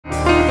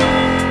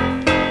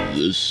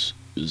This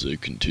is a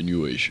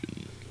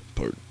continuation,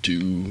 part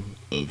 2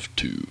 of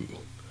 2,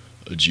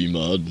 a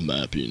GMOD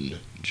mapping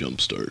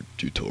jumpstart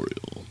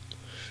tutorial,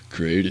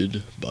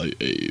 created by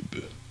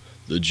Abe,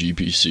 the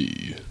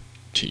GPC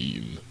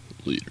team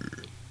leader.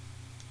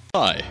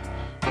 Hi,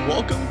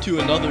 welcome to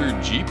another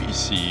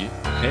GPC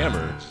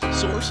Hammer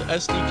Source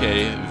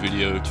SDK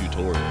video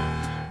tutorial,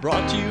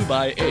 brought to you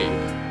by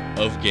Abe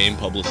of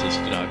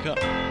GamePublicist.com.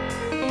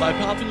 By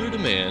popular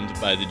demand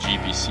by the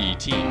GPC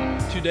team,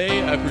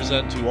 today I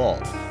present to all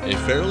a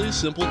fairly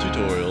simple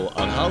tutorial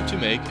on how to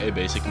make a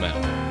basic map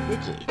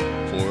quickly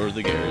for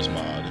the Garry's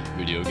Mod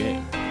video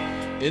game.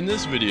 In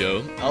this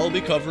video, I'll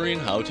be covering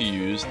how to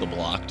use the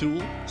block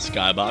tool,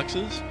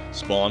 skyboxes,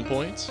 spawn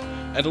points,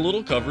 and a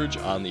little coverage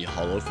on the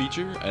hollow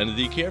feature and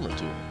the camera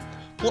tool.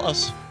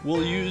 Plus,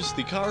 we'll use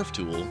the Carve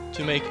tool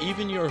to make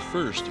even your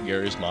first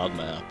Garry's Mod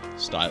map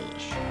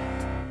stylish.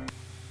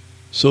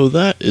 So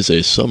that is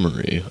a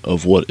summary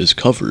of what is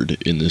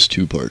covered in this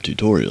two-part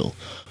tutorial.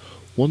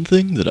 One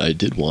thing that I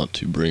did want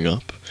to bring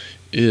up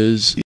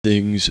is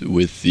things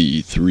with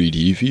the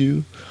 3D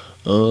view.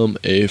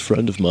 A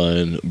friend of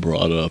mine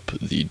brought up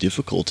the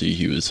difficulty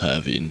he was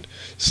having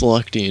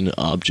selecting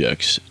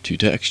objects to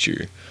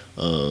texture,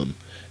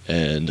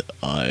 and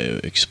I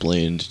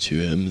explained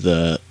to him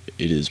that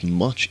it is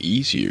much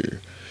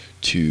easier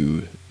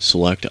to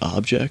select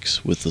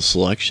objects with the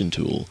selection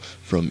tool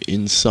from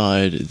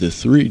inside the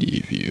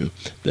 3D view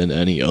than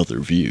any other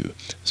view,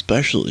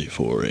 especially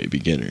for a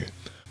beginner.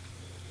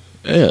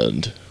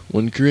 And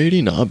when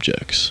creating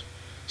objects,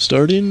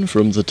 starting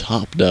from the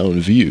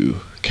top-down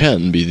view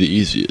can be the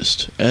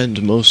easiest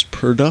and most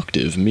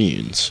productive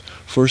means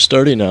for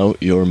starting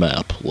out your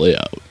map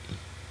layout.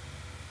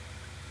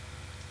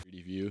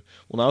 3D view,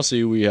 we'll now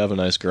see we have a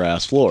nice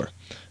grass floor.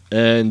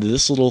 And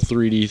this little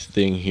 3D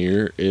thing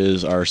here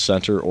is our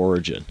center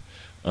origin.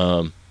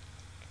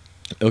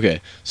 Okay,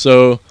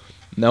 so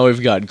now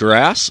we've got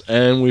grass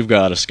and we've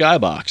got a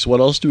skybox. What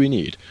else do we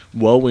need?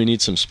 Well, we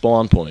need some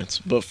spawn points.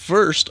 But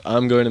first,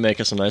 I'm going to make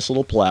us a nice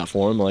little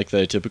platform like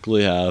they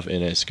typically have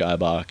in a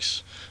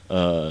skybox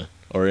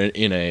or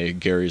in a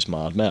Garry's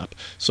Mod map.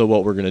 So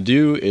what we're going to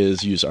do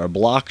is use our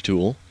block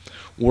tool.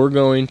 We're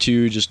going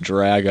to just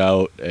drag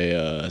out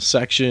a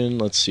section.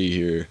 Let's see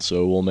here.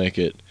 So we'll make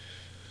it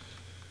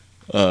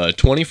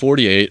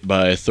 2048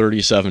 by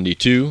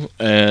 3072,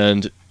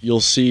 and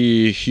you'll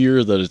see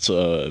here that it's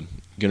going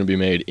to be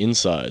made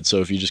inside. So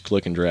if you just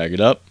click and drag it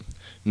up,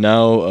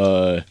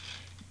 now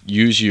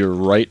use your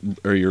right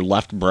or your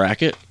left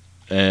bracket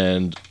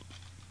and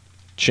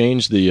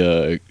change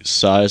the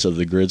size of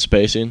the grid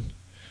spacing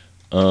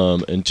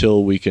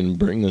until we can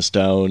bring this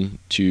down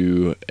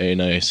to a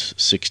nice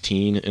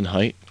 16 in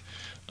height.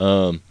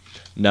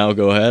 Now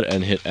go ahead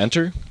and hit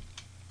enter.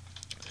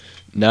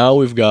 Now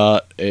we've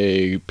got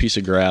a piece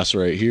of grass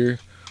right here.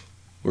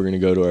 We're going to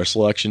go to our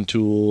selection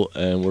tool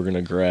and we're going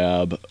to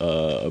grab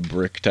a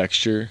brick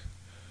texture.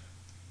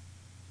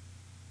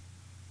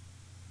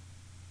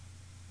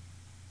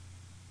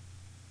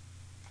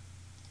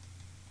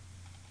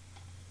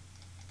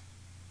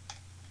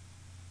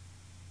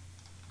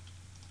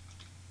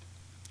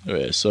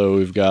 Okay, so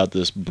we've got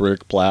this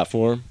brick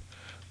platform,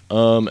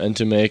 and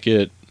to make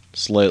it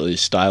slightly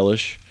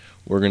stylish,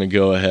 we're going to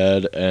go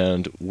ahead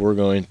and we're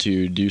going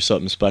to do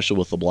something special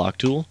with the block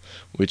tool,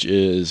 which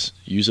is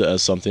use it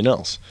as something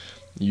else.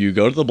 You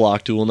go to the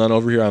block tool, and then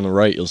over here on the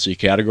right you'll see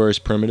categories,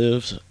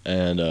 primitives,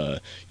 and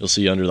you'll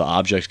see under the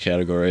objects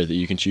category that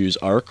you can choose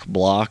arc,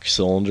 block,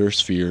 cylinder,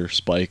 sphere,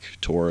 spike,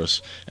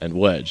 torus, and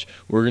wedge.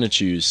 We're going to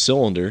choose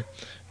cylinder,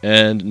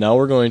 and now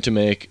we're going to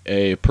make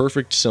a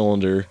perfect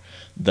cylinder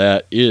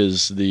that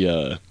is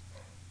the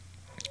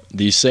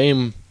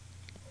same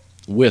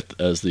width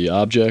as the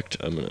object.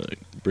 I'm going to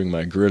bring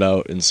my grid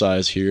out in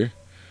size here.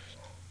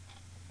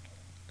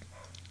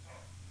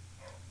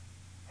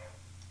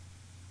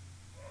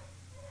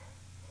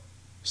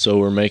 So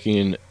we're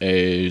making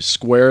a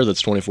square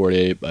that's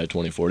 2048 by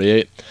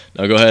 2048.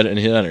 Now go ahead and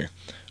hit enter.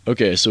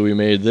 Okay, so we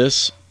made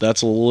this.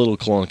 That's a little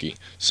clunky.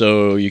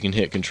 So you can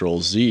hit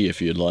Control Z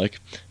if you'd like.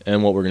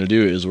 And what we're going to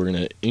do is we're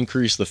going to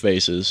increase the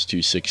faces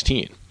to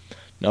 16.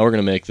 Now we're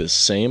going to make this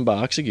same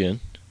box again.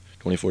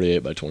 2048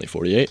 by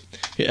 2048,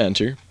 hit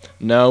enter.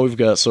 Now we've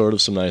got sort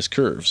of some nice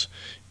curves.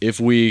 If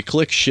we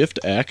click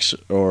Shift+X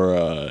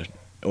or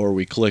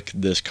we click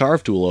this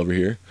Carve tool over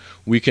here,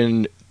 we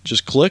can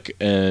just click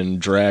and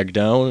drag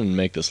down and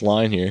make this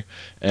line here,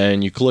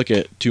 and you click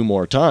it 2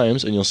 more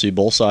times and you'll see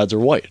both sides are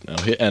white.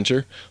 Now hit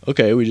enter.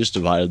 Okay, we just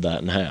divided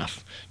that in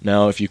half.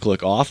 Now if you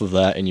click off of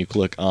that and you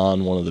click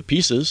on one of the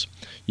pieces,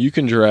 you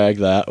can drag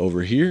that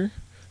over here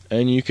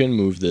and you can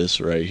move this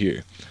right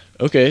here.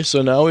 Okay,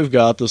 so now we've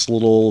got this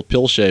little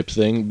pill-shaped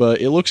thing, but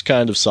it looks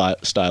kind of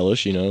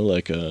stylish, you know,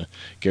 like a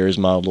Garry's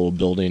Mod little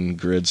building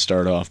grid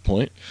start-off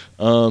point.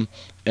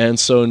 And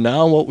so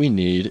now what we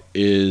need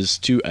is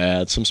to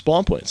add some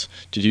spawn points.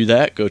 To do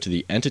that, go to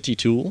the Entity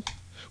tool,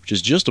 which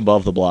is just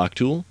above the block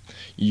tool.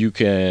 You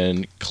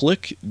can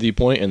click the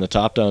point in the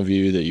top-down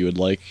view that you would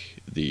like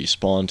the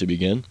spawn to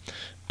begin,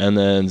 and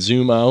then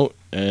zoom out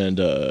and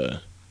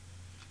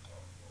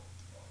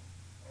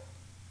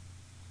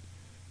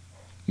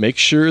Make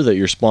sure that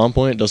your spawn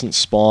point doesn't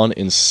spawn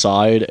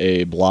inside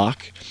a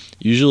block.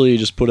 Usually you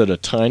just put it a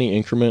tiny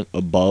increment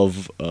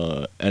above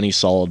any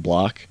solid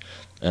block,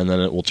 and then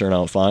it will turn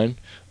out fine.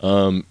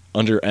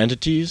 Under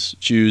entities,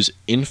 choose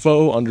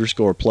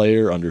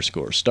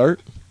info_player_start,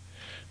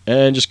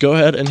 and just go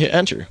ahead and hit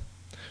enter.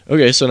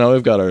 Okay, so now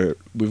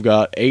we've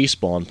got a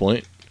spawn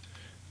point,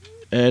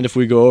 and if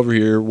we go over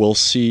here, we'll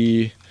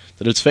see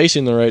that it's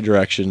facing the right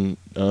direction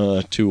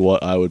to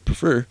what I would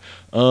prefer.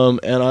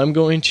 And I'm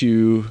going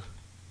to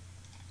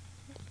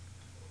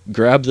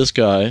grab this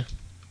guy,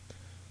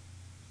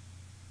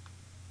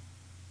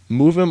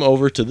 move him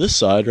over to this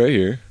side right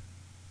here,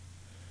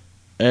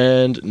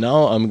 and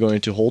now I'm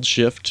going to hold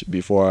shift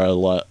before I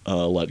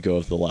let go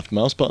of the left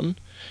mouse button.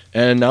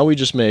 And now we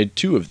just made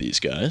 2 of these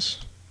guys,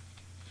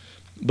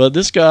 but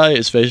this guy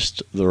is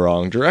faced the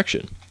wrong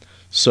direction.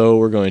 So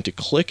we're going to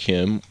click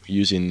him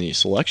using the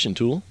selection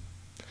tool,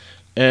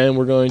 and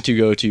we're going to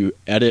go to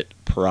edit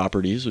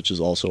properties, which is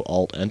also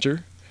alt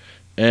enter,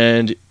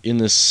 and in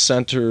the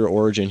center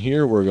origin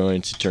here we're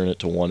going to turn it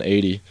to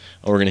 180,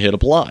 and we're going to hit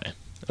apply.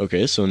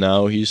 Okay, so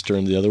now he's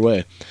turned the other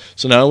way.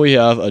 So now we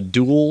have a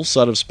dual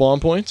set of spawn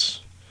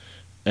points,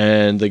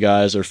 and the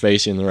guys are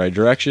facing the right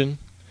direction.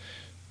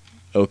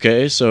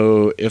 Okay,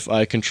 so if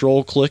I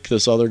control click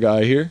this other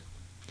guy here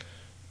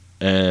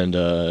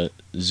and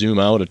zoom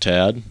out a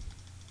tad,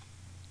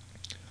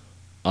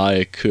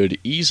 I could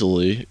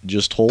easily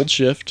just hold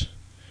shift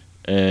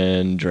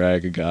and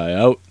drag a guy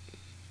out,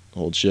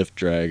 hold shift,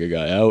 drag a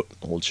guy out,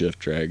 hold shift,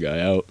 drag a guy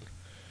out,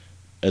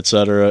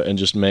 etc., and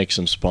just make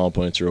some spawn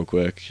points real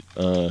quick.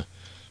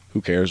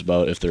 Who cares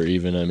about if they're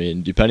even? I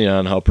mean, depending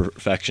on how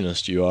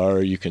perfectionist you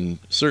are, you can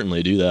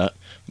certainly do that,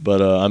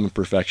 but I'm a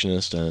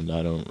perfectionist and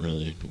I don't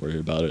really worry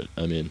about it.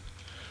 I mean,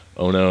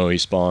 oh no, he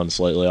spawned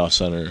slightly off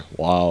center.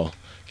 Wow,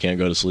 can't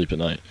go to sleep at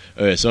night.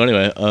 Okay, so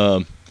anyway,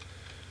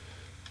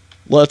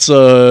 let's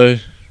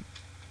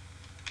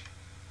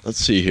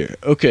see here.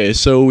 Okay,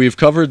 so we've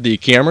covered the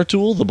camera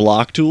tool, the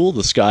block tool,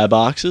 the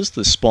skyboxes,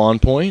 the spawn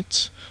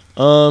points,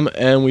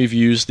 and we've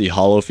used the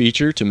hollow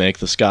feature to make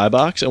the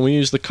skybox, and we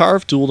used the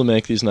Carve tool to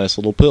make these nice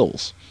little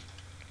pills.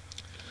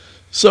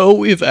 So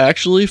we've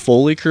actually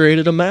fully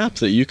created a map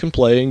that you can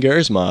play in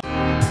Garry's Mod.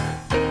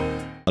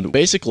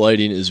 Basic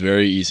lighting is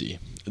very easy.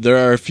 There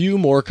are a few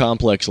more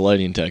complex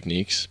lighting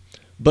techniques,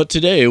 but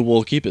today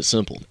we'll keep it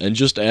simple and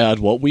just add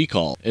what we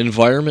call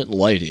environment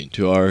lighting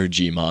to our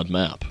GMOD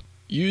map.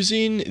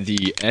 Using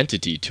the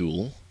entity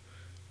tool,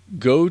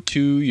 go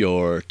to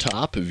your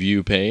top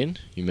view pane.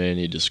 You may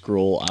need to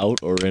scroll out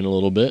or in a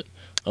little bit,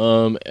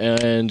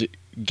 and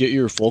get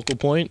your focal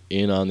point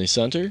in on the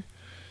center.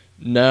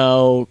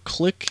 Now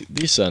click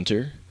the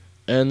center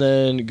and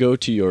then go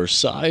to your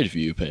side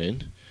view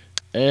pane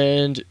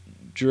and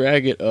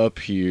drag it up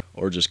here,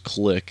 or just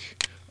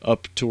click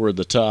up toward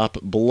the top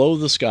below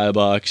the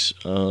skybox,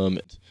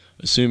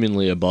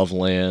 assumingly above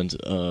land,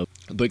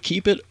 but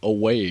keep it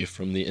away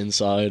from the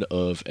inside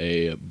of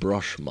a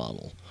brush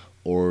model,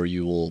 or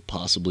you will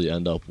possibly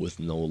end up with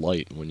no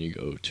light when you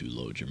go to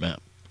load your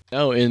map.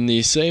 Now, in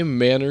the same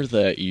manner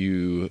that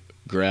you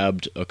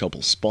grabbed a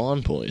couple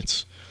spawn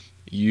points,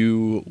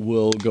 you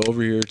will go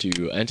over here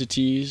to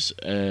entities,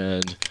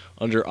 and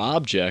under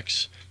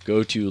objects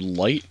go to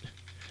light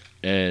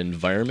and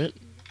environment,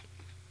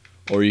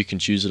 or you can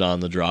choose it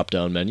on the drop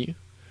down menu,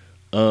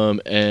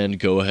 and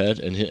go ahead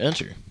and hit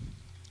enter.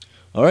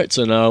 Alright,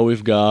 so now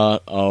we've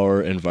got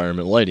our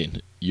environment lighting.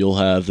 You'll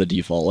have the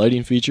default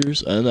lighting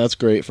features, and that's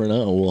great for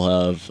now. We'll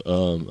have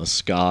a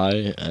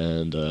sky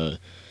and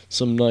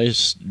some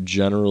nice,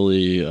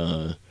 generally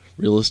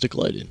realistic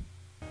lighting.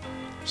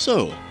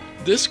 So,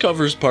 this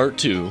covers part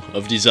 2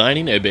 of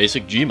designing a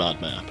basic GMOD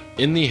map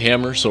in the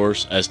Hammer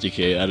Source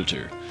SDK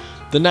editor.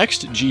 The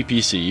next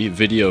GPC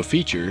video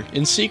feature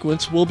in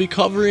sequence will be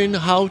covering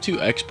how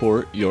to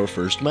export your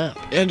first map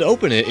and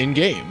open it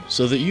in-game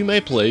so that you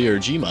may play your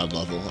GMOD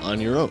level on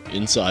your own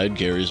inside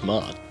Garry's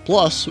Mod.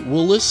 Plus,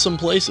 we'll list some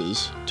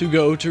places to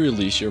go to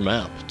release your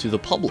map to the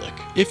public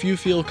if you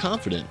feel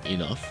confident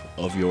enough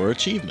of your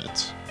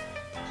achievements.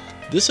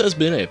 This has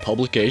been a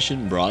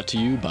publication brought to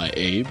you by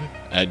Abe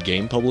at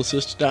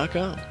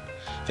GamePublicist.com.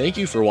 Thank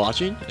you for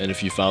watching, and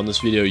if you found this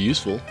video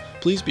useful,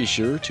 please be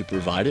sure to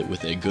provide it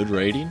with a good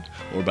rating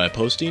or by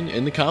posting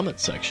in the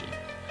comments section.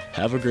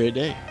 Have a great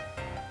day.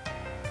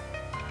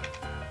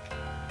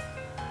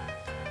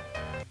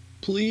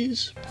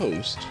 Please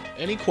post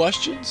any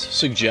questions,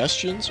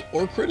 suggestions,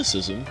 or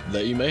criticism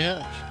that you may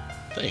have.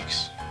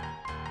 Thanks.